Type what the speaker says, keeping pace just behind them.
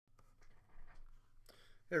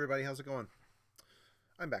Hey everybody, how's it going?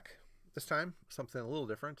 I'm back. This time, something a little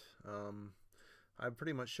different. I've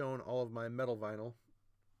pretty much shown all of my metal vinyl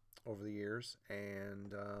over the years,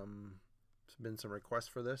 and there's been some requests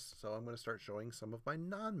for this, so I'm going to start showing some of my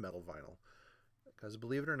non-metal vinyl. Because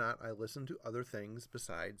believe it or not, I listen to other things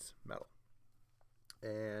besides metal.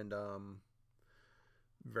 And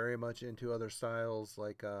very much into other styles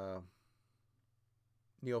like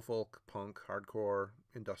neo-folk, punk, hardcore,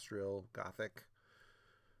 industrial, gothic,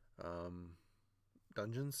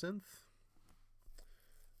 dungeon synth.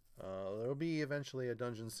 There'll be eventually a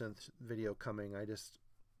dungeon synth video coming.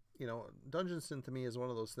 Dungeon synth to me is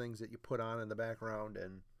one of those things that you put on in the background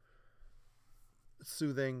and it's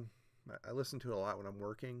soothing. I listen to it a lot when I'm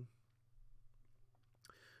working.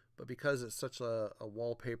 But because it's such a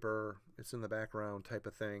wallpaper, it's in the background type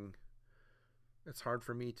of thing, it's hard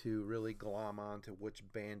for me to really glom on to which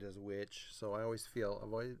band is which. So I always feel,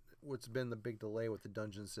 what's been the big delay with the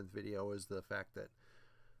dungeon synth video is the fact that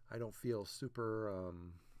I don't feel super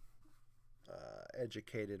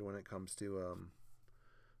educated when it comes to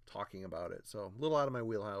talking about it. So a little out of my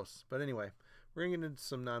wheelhouse. But anyway, we're going to get into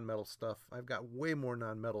some non-metal stuff. I've got way more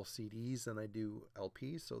non-metal CDs than I do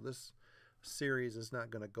LPs. So this series is not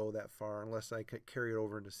going to go that far unless I could carry it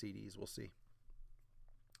over into CDs. We'll see.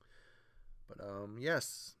 But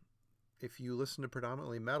yes, if you listen to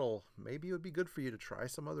predominantly metal, maybe it would be good for you to try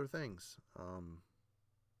some other things.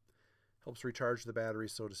 Helps recharge the battery,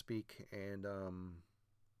 so to speak, and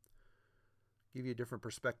give you a different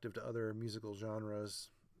perspective to other musical genres.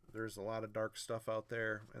 There's a lot of dark stuff out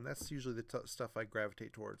there, and that's usually the stuff I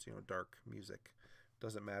gravitate towards, dark music.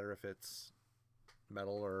 Doesn't matter if it's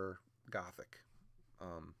metal or gothic.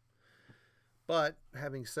 But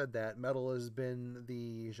having said that, metal has been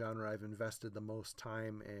the genre I've invested the most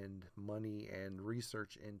time and money and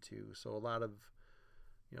research into. So a lot of,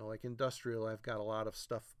 like industrial, I've got a lot of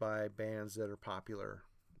stuff by bands that are popular,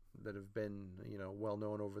 that have been, well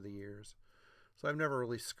known over the years. So I've never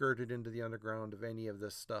really skirted into the underground of any of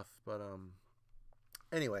this stuff. But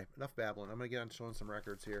anyway, enough babbling. I'm going to get on showing some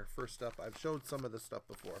records here. First up, I've showed some of this stuff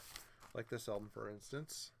before, like this album, for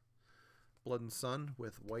instance. Blood and Sun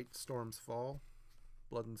with White Storms Fall.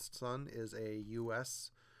 Blood and Sun is a U.S.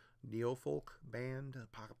 neo-folk band,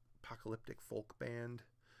 apocalyptic folk band,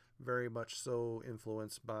 very much so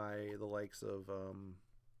influenced by the likes of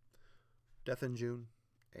Death in June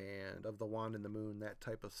and Of the Wand and the Moon, that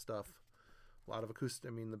type of stuff. A lot of acoustic.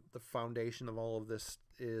 I mean, the foundation of all of this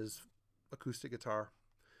is acoustic guitar.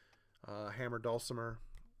 Hammer dulcimer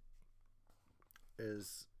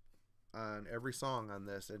is on every song on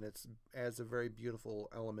this, and it adds a very beautiful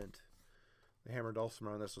element. The hammer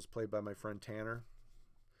dulcimer on this was played by my friend Tanner,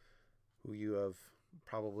 who you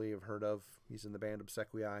probably have heard of. He's in the band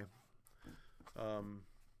Obsequiae.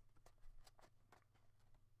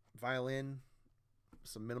 Violin,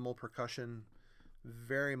 some minimal percussion,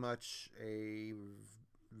 very much a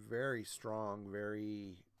very strong,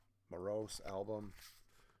 very morose album.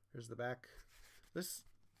 Here's the back. This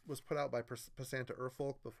was put out by Pasanta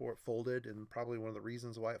Urfolk before it folded, and probably one of the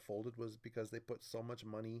reasons why it folded was because they put so much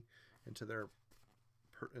money into their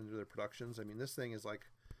productions. I mean, this thing is like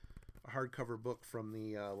a hardcover book from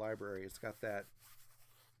the library. It's got that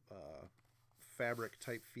fabric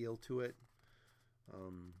type feel to it,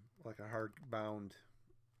 like a hardbound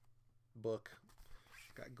book.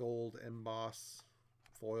 Got gold emboss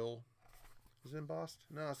foil. Is it embossed?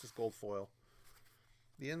 No, it's just gold foil.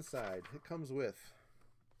 The inside, it comes with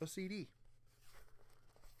a CD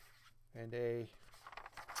and a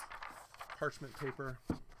parchment paper.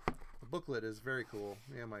 The booklet is very cool.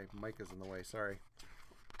 Yeah, my mic is in the way, sorry.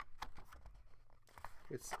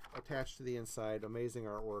 It's attached to the inside. Amazing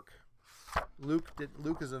artwork. Luke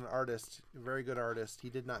is an artist, a very good artist. He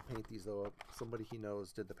did not paint these though. Somebody he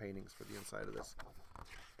knows did the paintings for the inside of this.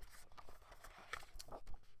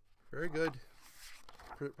 Very good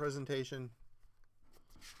presentation.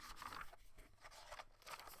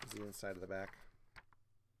 The inside of the back.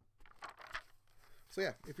 So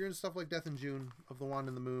yeah, if you're into stuff like Death in June, Of the Wand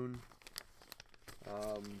and the Moon,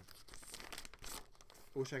 I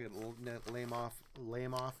wish I could name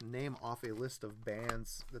off a list of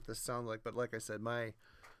bands that this sounds like, but like I said, my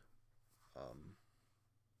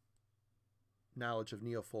knowledge of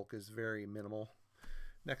neo-folk is very minimal.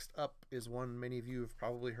 Next up is one many of you have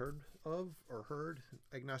probably heard of or heard,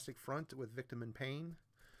 Agnostic Front with Victim in Pain.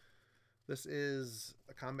 This is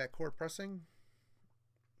a combat core pressing,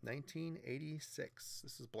 1986.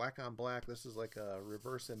 This is black on black. This is like a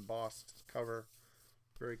reverse embossed cover.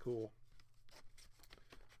 Very cool.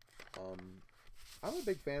 I'm a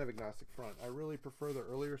big fan of Agnostic Front. I really prefer the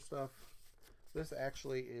earlier stuff. This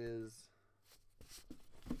actually is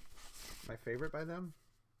my favorite by them,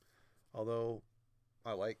 although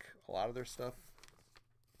I like a lot of their stuff,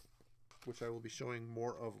 which I will be showing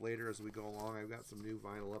more of later as we go along. I've got some new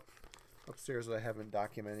vinyl upstairs that I haven't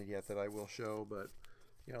documented yet that I will show, but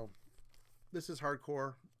you know, this is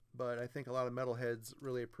hardcore, but I think a lot of metalheads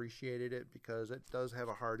really appreciated it because it does have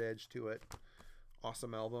a hard edge to it.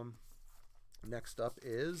 Awesome album. Next up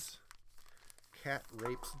is Cat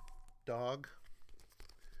Rapes Dog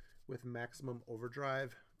with Maximum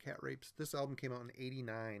Overdrive. Cat Rapes. This album came out in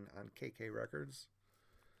 '89 on KK Records.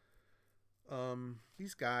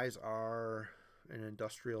 These guys are an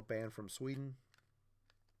industrial band from Sweden.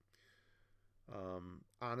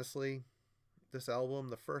 Honestly, this album,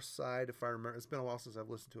 the first side, if I remember, it's been a while since I've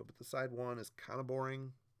listened to it, but the side one is kind of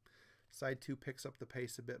boring. Side two picks up the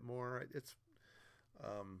pace a bit more. It's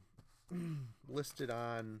listed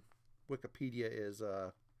on Wikipedia is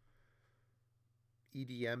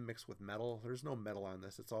EDM mixed with metal. There's no metal on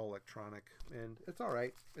this. It's all electronic, and it's all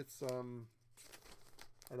right. It's an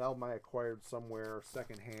album I acquired somewhere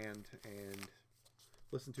secondhand and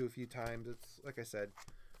listened to a few times. It's, like I said,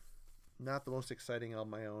 not the most exciting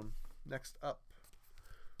album I own. Next up,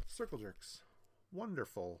 Circle Jerks.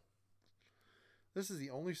 Wonderful. This is the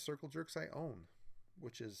only Circle Jerks I own,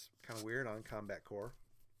 which is kind of weird on Combat Core.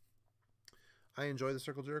 I enjoy the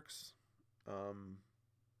Circle Jerks.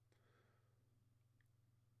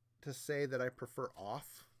 To say that I prefer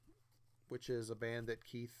Off, which is a band that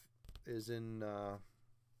Keith is in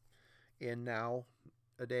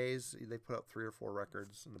nowadays. They put out 3 or 4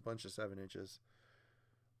 records and a bunch of 7-inches.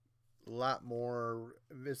 A lot more.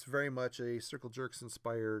 It's very much a Circle Jerks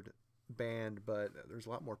inspired band, but there's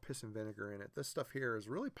a lot more piss and vinegar in it. This stuff here is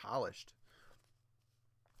really polished.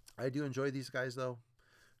 I do enjoy these guys though.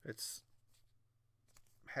 It's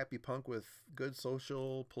happy punk with good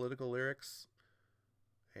social, political lyrics.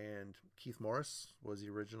 And Keith Morris was the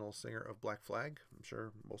original singer of Black Flag. I'm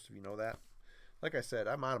sure most of you know that. Like I said,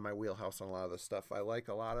 I'm out of my wheelhouse on a lot of this stuff. I like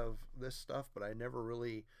a lot of this stuff, but I never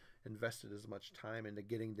really invested as much time into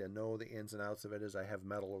getting to know the ins and outs of it as I have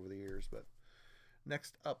metal over the years. But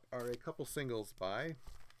next up are a couple singles by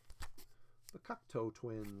the Cocteau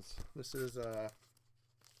Twins. This is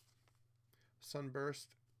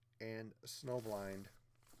Sunburst and Snowblind.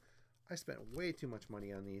 I spent way too much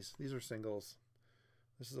money on these. These are singles.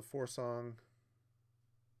 This is a 4-song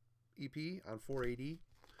EP on 480.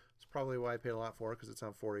 It's probably why I paid a lot for it, because it's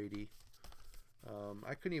on 480.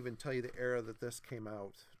 I couldn't even tell you the era that this came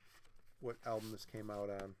out, what album this came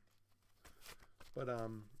out on. But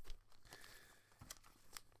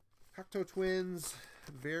Cocteau Twins,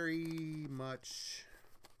 very much,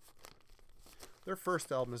 their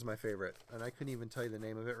first album is my favorite, and I couldn't even tell you the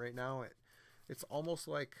name of it right now. It's almost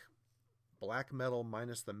like black metal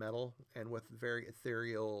minus the metal, and with very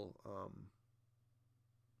ethereal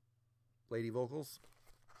lady vocals.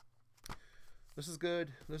 This is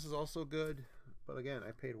good. This is also good, but again, I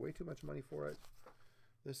paid way too much money for it.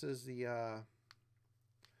 This is the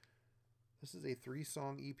this is a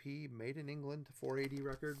 3-song EP made in England, 480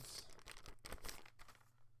 Records.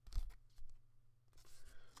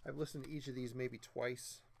 I've listened to each of these maybe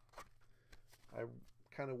twice. I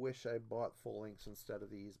kind of wish I bought full lengths instead of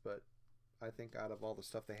these, but I think out of all the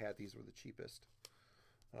stuff they had, these were the cheapest.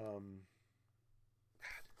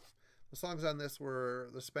 The songs on this were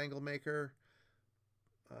The Spangle Maker,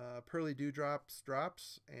 Pearly Dewdrops,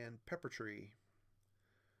 Drops, and Pepper Tree.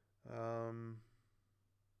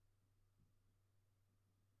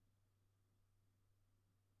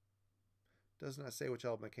 Does not say which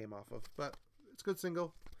album it came off of, but it's a good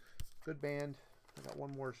single, good band. I got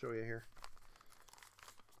one more to show you here.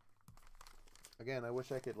 Again, I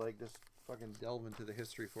wish I could like just fucking delve into the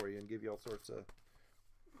history for you and give you all sorts of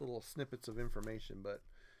little snippets of information, but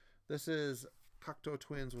this is Cocteau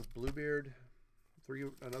Twins with Bluebeard,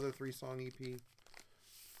 another 3-song EP.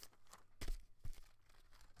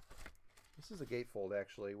 This is a gatefold,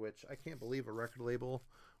 actually, which I can't believe a record label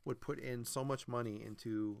would put in so much money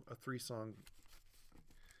into a 3-song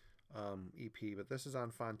EP, but this is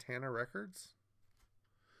on Fontana Records.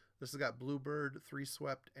 This has got Bluebird, 3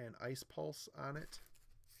 Swept, and Ice Pulse on it.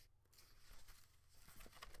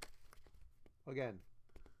 Again,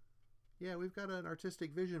 yeah, we've got an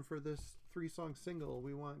artistic vision for this 3-song single.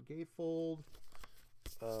 We want gatefold.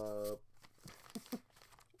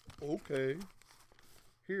 Okay.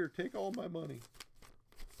 Here, take all my money.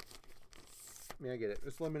 I mean, I get it.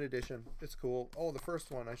 It's limited edition. It's cool. Oh, the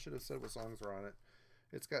first one, I should have said what songs were on it.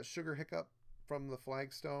 It's got Sugar Hiccup from the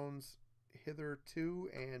Flagstones, Hitherto,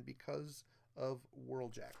 and Because of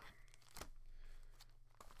Whirljack.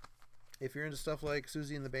 If you're into stuff like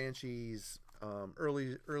Susie and the Banshees,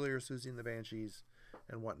 earlier Susie and the Banshees,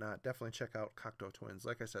 and whatnot, definitely check out Cocteau Twins.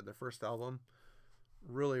 Like I said, their first album,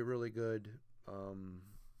 really, really good.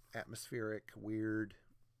 Atmospheric, weird,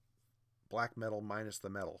 black metal minus the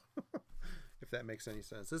metal, if that makes any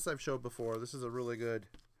sense. This I've showed before. This is a really good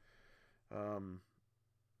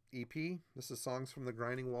EP. This is Songs from the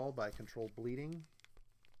Grinding Wall by Controlled Bleeding.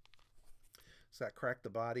 It's got Crack the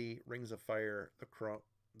Body, Rings of Fire,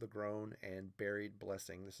 The Groan, and Buried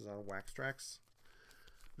Blessing. This is on Wax Trax.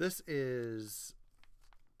 This is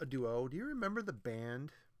a duo. Do you remember the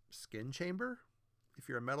band Skin Chamber? If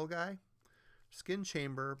you're a metal guy, Skin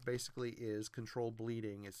Chamber basically is Controlled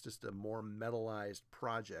Bleeding. It's just a more metalized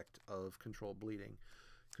project of Controlled Bleeding.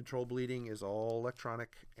 Controlled Bleeding is all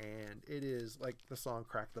electronic, and it is like the song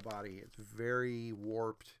Crack the Body. It's very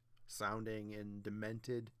warped sounding and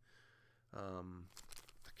demented.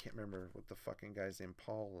 I can't remember what the fucking guy's name,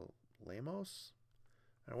 Paul Lamos?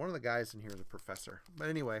 One of the guys in here is a professor. But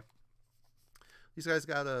anyway, these guys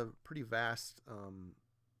got a pretty vast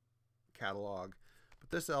catalog.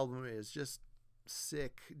 But this album is just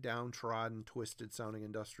sick, downtrodden, twisted sounding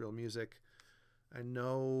industrial music. I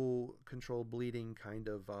know Controlled Bleeding kind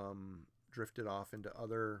of drifted off into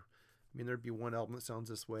other... I mean, there'd be one album that sounds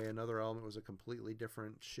this way. Another album was a completely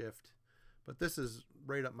different shift. But this is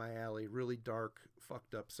right up my alley. Really dark,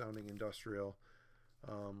 fucked up sounding industrial.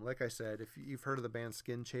 Like I said, if you've heard of the band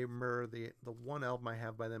Skin Chamber, the one album I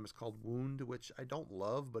have by them is called Wound, which I don't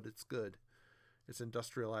love, but it's good. It's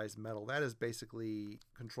industrialized metal. That is basically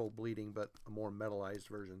Controlled Bleeding, but a more metalized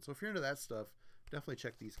version. So if you're into that stuff, definitely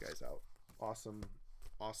check these guys out. Awesome,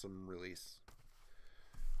 awesome release.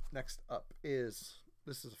 Next up is,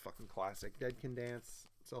 this is a fucking classic, Dead Can Dance,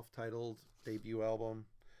 self-titled debut album.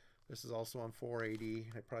 This is also on 480.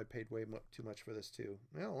 I probably paid way too much for this too.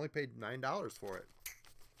 I only paid $9 for it.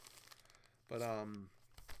 But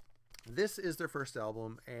this is their first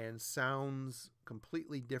album and sounds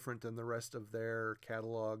completely different than the rest of their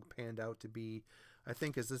catalog panned out to be. I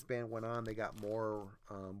think as this band went on, they got more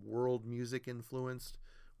world music influenced,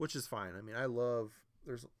 which is fine. I mean, I love,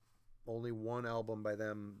 there's only one album by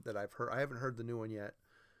them that I've heard. I haven't heard the new one yet.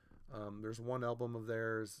 There's one album of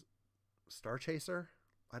theirs, Star Chaser.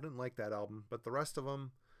 I didn't like that album, but the rest of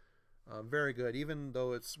them, very good, even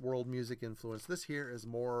though it's world music influence. This here is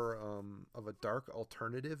more of a dark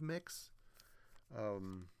alternative mix.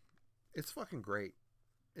 It's fucking great.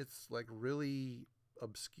 It's like really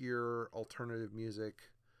obscure alternative music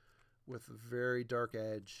with a very dark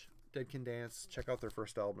edge. Dead Can Dance. Check out their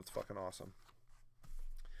first album. It's fucking awesome.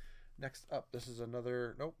 Next up, this is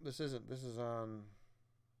another... Nope, this isn't. This is on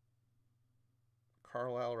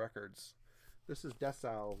Carlisle Records. This is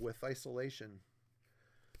Decile with Isolation.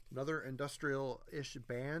 Another industrial-ish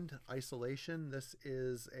band, Isolation. This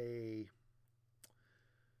is a...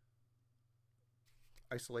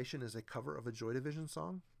 Isolation is a cover of a Joy Division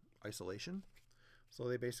song, Isolation. So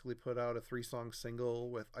they basically put out a 3-song single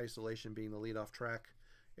with Isolation being the lead-off track.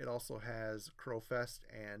 It also has Crowfest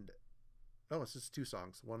and... Oh, it's just 2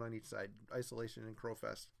 songs, one on each side, Isolation and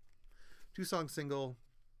Crowfest. 2-song single.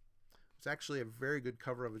 It's actually a very good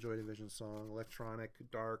cover of a Joy Division song, electronic,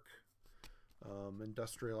 dark,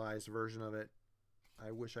 industrialized version of it.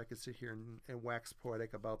 I wish I could sit here and wax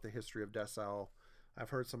poetic about the history of Decile.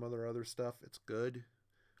 I've heard some other stuff. It's good.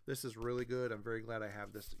 This is really good. I'm very glad I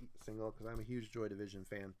have this single because I'm a huge Joy Division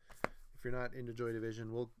fan. If you're not into Joy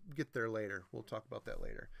Division, we'll get there later. We'll talk about that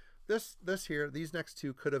later. This here, these next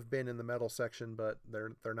 2 could have been in the metal section, but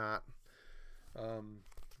they're not.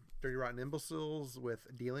 Dirty Rotten Imbeciles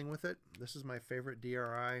with Dealing With It. This is my favorite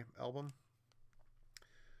DRI album.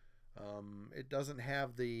 It doesn't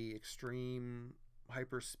have the extreme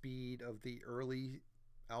hyper speed of the early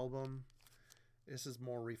album. This is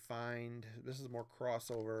more refined. This is more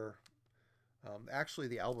crossover. Actually,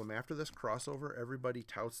 the album after this, Crossover, everybody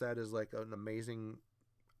touts that as like an amazing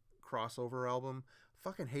crossover album.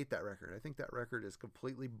 Fucking hate that record. I think that record is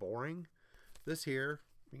completely boring. This here,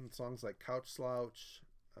 I mean, songs like Couch Slouch,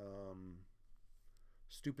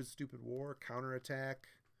 Stupid Stupid War, Counterattack,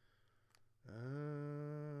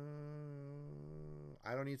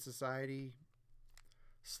 I Don't Need Society,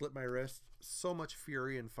 Slit My Wrist. So much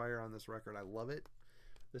fury and fire on this record. I love it.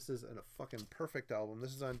 This is a fucking perfect album.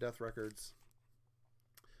 This is on Death Records.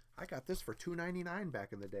 I got this for $2.99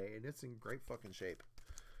 back in the day, and it's in great fucking shape.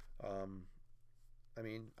 I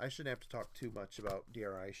mean, I shouldn't have to talk too much about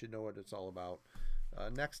DRI. You should know what it's all about.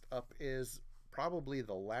 Next up is probably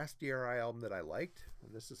the last DRI album that I liked,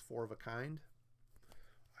 and this is Four of a Kind.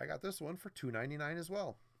 I got this one for $2.99 as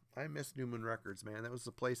well. I miss New Moon Records, man. That was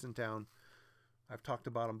the place in town. I've talked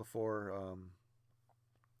about them before.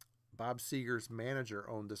 Bob Seger's manager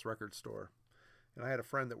owned this record store, And I had a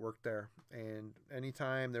friend that worked there, and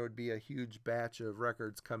anytime there would be a huge batch of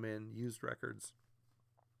records come in, used records,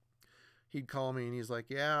 he'd call me and he's like,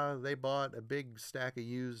 yeah, they bought a big stack of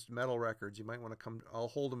used metal records. You might want to come. I'll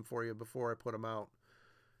hold them for you before I put them out.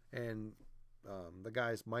 And the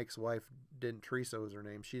guy's Mike's wife didn't, Teresa was her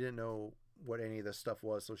name. She didn't know what any of this stuff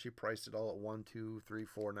was, so she priced it all at $1, $2, $3,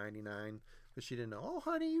 $4.99 because she didn't know. Oh,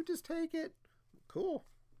 honey, you just take it. Cool.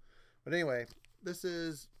 But anyway, this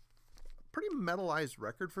is a pretty metalized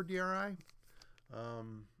record for DRI.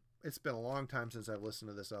 It's been a long time since I've listened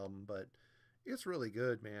to this album, but it's really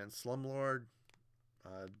good, man. Slumlord,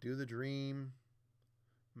 Do the Dream,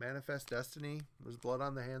 Manifest Destiny, There's Blood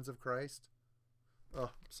on the Hands of Christ.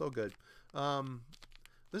 Oh, so good.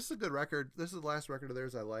 This is a good record. This is the last record of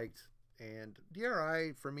theirs I liked. And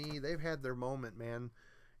DRI, for me, they've had their moment, man.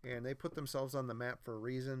 And they put themselves on the map for a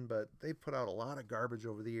reason, but they put out a lot of garbage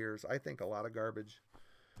over the years. I think a lot of garbage.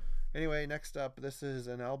 Anyway, next up, this is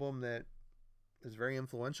an album that is very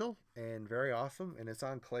influential and very awesome, and it's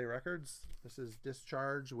on Clay Records. This is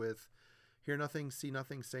Discharge with Hear Nothing, See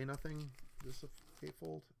Nothing, Say Nothing. Is this a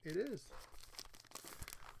gatefold? It is.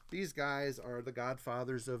 These guys are the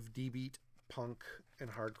godfathers of D-beat, punk,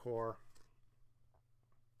 and hardcore.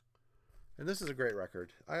 And this is a great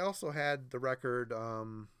record. I also had the record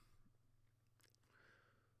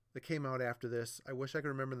that came out after this. I wish I could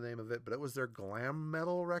remember the name of it, but it was their glam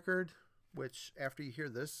metal record, which after you hear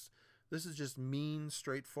this, this is just mean,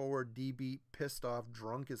 straightforward, D-beat, pissed off,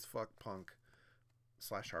 drunk as fuck punk /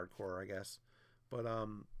 hardcore, I guess. But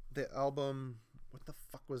the album, what the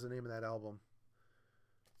fuck was the name of that album?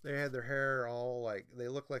 They had their hair all like, they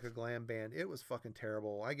looked like a glam band. It was fucking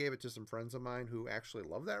terrible. I gave it to some friends of mine who actually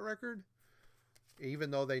love that record.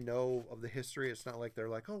 Even though they know of the history, it's not like they're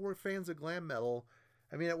like, oh, we're fans of glam metal.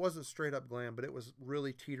 I mean, it wasn't straight up glam, but it was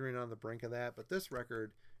really teetering on the brink of that. But this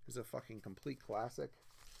record is a fucking complete classic.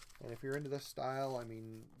 And if you're into this style, I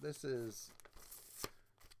mean, this is,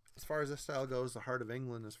 as far as this style goes, the heart of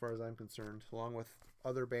England as far as I'm concerned, along with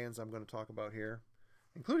other bands I'm going to talk about here,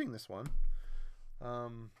 including this one.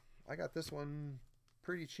 I got this one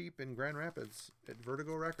pretty cheap in Grand Rapids at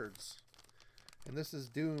Vertigo Records. And this is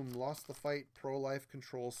Doom, Lost the Fight, Pro-Life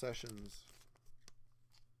Control Sessions.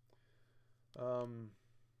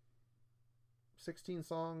 16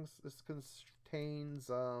 songs. This contains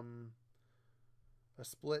a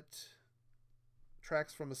split,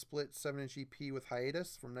 tracks from a split 7-inch EP with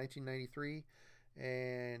Hiatus from 1993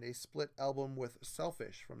 and a split album with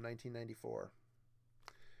Selfish from 1994.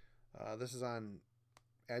 This is on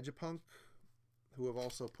Agipunk, who have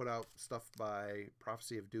also put out stuff by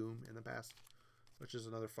Prophecy of Doom in the past, which is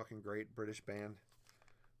another fucking great British band.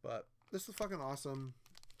 But this is fucking awesome.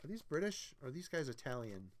 Are these British? Or are these guys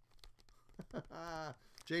Italian?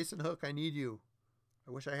 Jason Hook, I need you.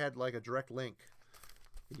 I wish I had like a direct link.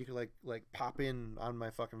 You could like pop in on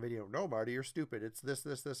my fucking video. No, Marty, you're stupid. It's this,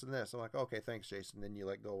 this, this, and this. I'm like, okay, thanks, Jason. Then you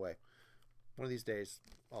like go away. One of these days,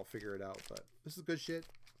 I'll figure it out. But this is good shit.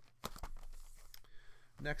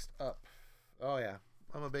 Next up. Oh, yeah.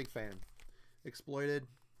 I'm a big fan. Exploited.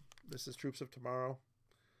 This is Troops of Tomorrow.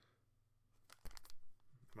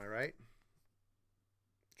 Am I right?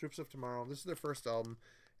 Troops of Tomorrow. This is their first album.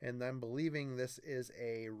 And I'm believing this is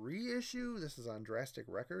a reissue. This is on Drastic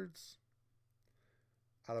Records.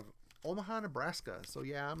 Out of Omaha, Nebraska. So,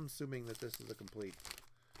 yeah, I'm assuming that this is a complete.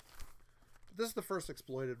 But this is the first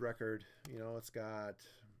Exploited record. You know, it's got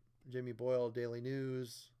Jimmy Boyle, Daily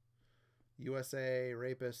News, USA,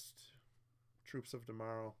 Rapist, Troops of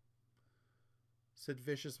Tomorrow. Sid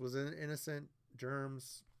Vicious was Innocent,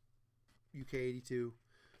 Germs, UK 82.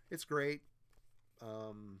 It's great.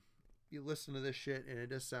 You listen to this shit and it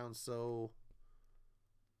just sounds so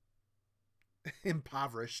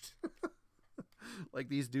impoverished. Like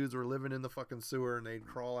these dudes were living in the fucking sewer and they'd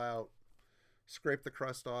crawl out, scrape the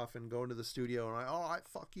crust off, and go into the studio and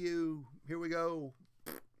fuck you. Here we go.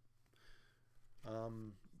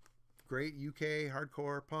 Great UK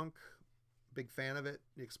hardcore punk. Big fan of it.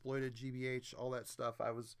 Exploited, GBH, all that stuff.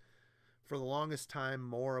 I was, for the longest time,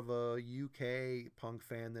 more of a UK punk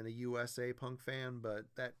fan than a USA punk fan, but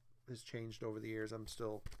that has changed over the years. I'm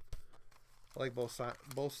still, I like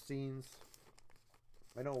both scenes.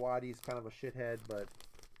 I know Waddy's kind of a shithead, but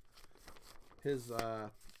his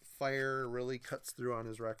fire really cuts through on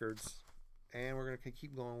his records. And we're going to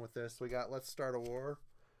keep going with this. We got Let's Start a War.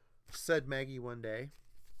 Said Maggie One Day.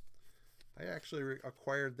 I actually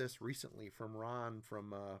acquired this recently from Ron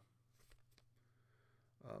from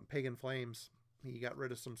Pagan Flames. He got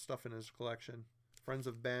rid of some stuff in his collection. Friends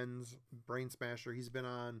of Ben's, Brain Smasher. He's been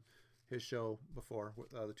on his show before,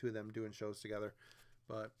 with the two of them doing shows together.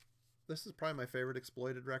 But This is probably my favorite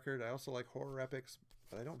exploited record. I also like horror epics,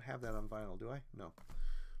 but I don't have that on vinyl, do I? No.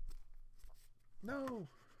 No.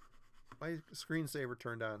 My screensaver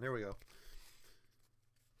turned on. There we go.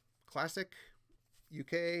 Classic,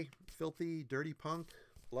 UK, filthy, dirty punk.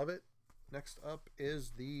 Love it. Next up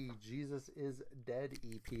is the Jesus is Dead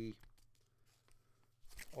EP.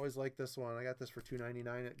 Always like this one. I got this for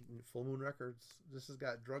 $2.99 at Full Moon Records. This has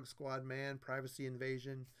got Drug Squad Man, Privacy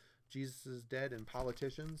Invasion, Jesus is Dead, and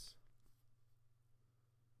Politicians.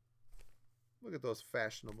 Look at those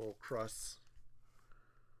fashionable crusts.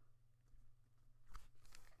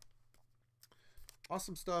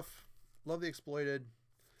 Awesome stuff. Love the exploited.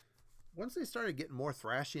 Once they started getting more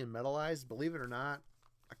thrashy and metalized, believe it or not,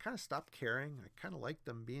 I kind of stopped caring. I kind of liked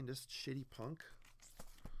them being just shitty punk.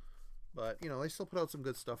 But, you know, they still put out some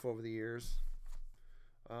good stuff over the years.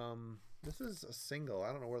 This is a single.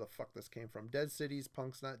 I don't know where the fuck this came from. Dead Cities,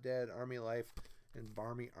 Punk's Not Dead, Army Life, and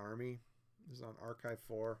Barmy Army. This is on Archive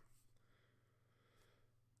 4.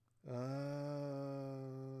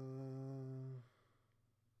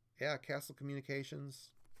 Yeah, Castle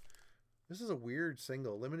Communications. This is a weird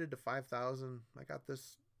single, limited to 5,000. I got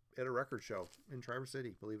this at a record show in Traverse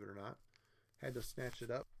City, believe it or not. Had to snatch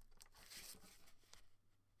it up.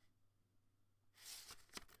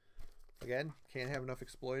 Again, can't have enough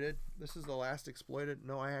exploited. This is the last exploited.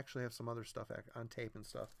 No, I actually have some other stuff on tape and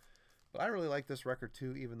stuff. But I really like this record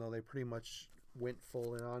too, even though they pretty much went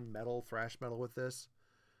full in on metal, thrash metal with this.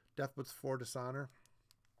 Death Before Dishonor.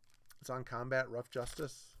 It's on Combat Rough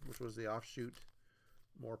Justice, which was the offshoot,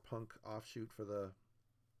 more punk offshoot for the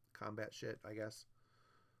combat shit, I guess.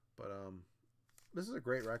 But this is a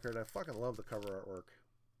great record. I fucking love the cover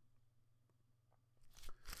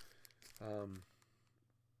artwork.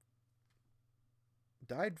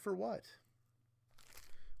 Died for what?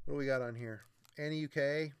 What do we got on here? Annie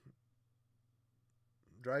UK,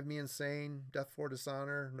 Drive Me Insane, Death for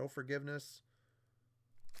Dishonor, No Forgiveness.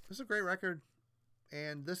 This is a great record.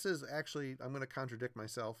 And this is actually, I'm going to contradict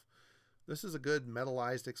myself. This is a good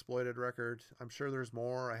metalized exploited record. I'm sure there's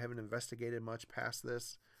more. I haven't investigated much past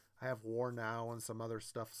this. I have War Now and some other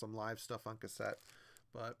stuff, some live stuff on cassette.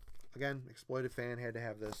 But again, exploited fan, had to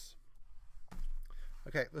have this.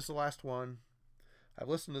 Okay, this is the last one. I've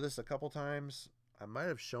listened to this a couple times. I might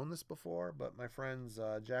have shown this before, but my friends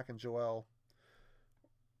Jack and Joel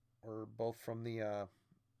were both from the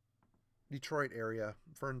Detroit area,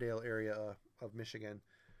 Ferndale area of Michigan.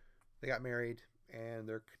 They got married, and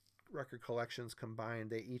their record collections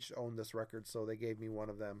combined, they each owned this record, so they gave me one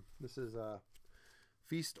of them. This is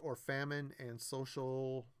Feast or Famine and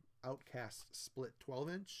Social Outcast split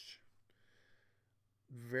 12-inch.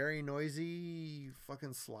 Very noisy,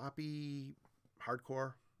 fucking sloppy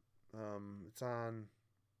hardcore. It's on,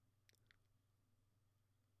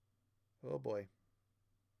 oh boy,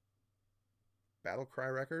 Battle Cry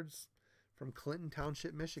Records from Clinton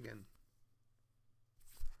Township, Michigan.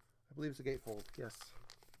 I believe it's a gatefold, yes.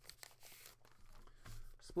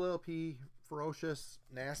 Split LP, ferocious,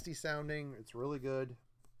 nasty sounding. It's really good.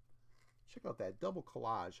 Check out that double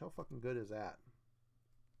collage. How fucking good is that?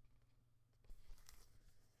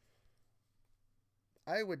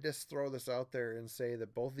 I would just throw this out there and say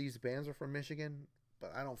that both these bands are from Michigan,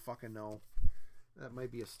 but I don't fucking know. That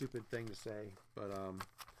might be a stupid thing to say, but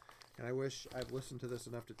and I wish I've listened to this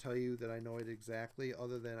enough to tell you that I know it exactly,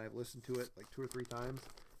 other than I've listened to it like 2 or 3 times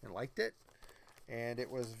and liked it, and it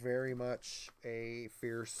was very much a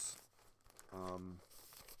fierce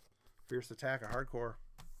attack of hardcore.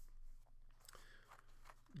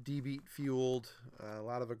 D-beat fueled, a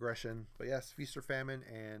lot of aggression, but yes, Feast or Famine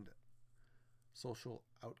and Social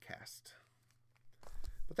Outcast.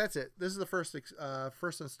 But that's it. This is the first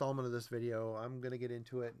installment of this video. I'm going to get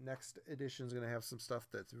into it. Next edition is going to have some stuff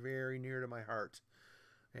that's very near to my heart.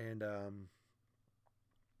 And,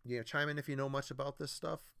 chime in if you know much about this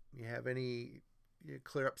stuff. You have any,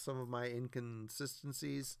 clear up some of my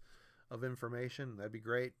inconsistencies of information. That'd be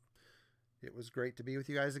great. It was great to be with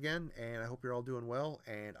you guys again, and I hope you're all doing well,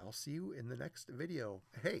 and I'll see you in the next video.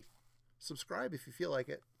 Hey, subscribe if you feel like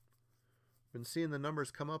it. Been seeing the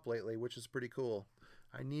numbers come up lately, which is pretty cool.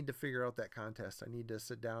 I need to figure out that contest. I need to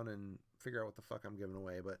sit down and figure out what the fuck I'm giving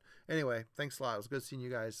away. But anyway, thanks a lot. It was good seeing you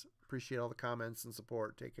guys. Appreciate all the comments and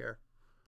support. Take care.